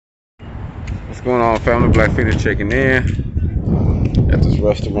What's going on, family? Black Phoenix checking in at this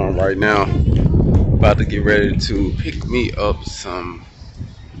restaurant right now. About to get ready to pick me up some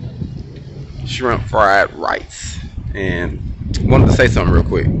shrimp fried rice. And wanted to say something real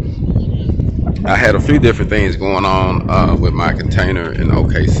quick. I had a few different things going on with my container in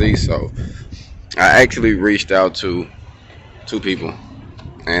OKC, so I actually reached out to two people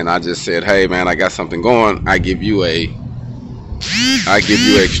and I just said, hey man, I got something going. I give you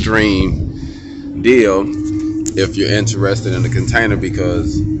extreme deal if you're interested in the container,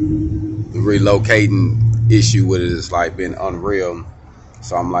 because the relocating issue with it is like been unreal.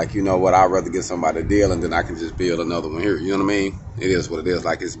 So I'm like, you know what, I'd rather get somebody a deal and then I can just build another one here. You know what I mean? It is what it is.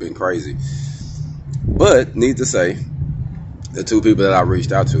 Like, it's been crazy. But need to say, the two people that I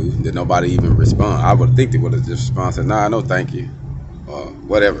reached out to, did nobody even respond. I would think they would have just responded, said, nah, no thank you, or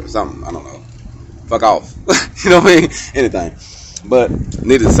whatever, something, I don't know, fuck off. You know what I mean? Anything. But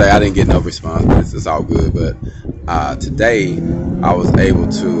needless to say, I didn't get no response, but it's all good. But today I was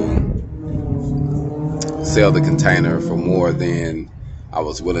able to sell the container for more than I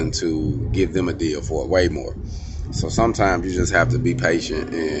was willing to give them a deal for, way more. So sometimes you just have to be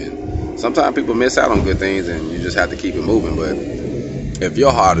patient, and sometimes people miss out on good things and you just have to keep it moving. But if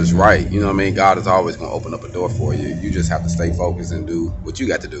your heart is right, you know what I mean, God is always going to open up a door for you. You just have to stay focused and do what you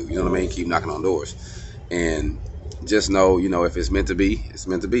got to do. You know what I mean? Keep knocking on doors. And just know, you know, if it's meant to be, it's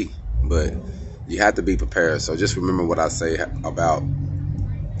meant to be. But you have to be prepared. So just remember what I say about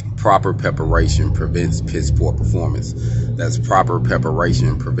proper preparation prevents piss poor performance. That's proper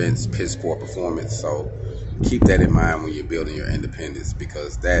preparation prevents piss poor performance. So keep that in mind when you're building your independence,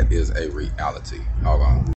 because that is a reality. Hold on.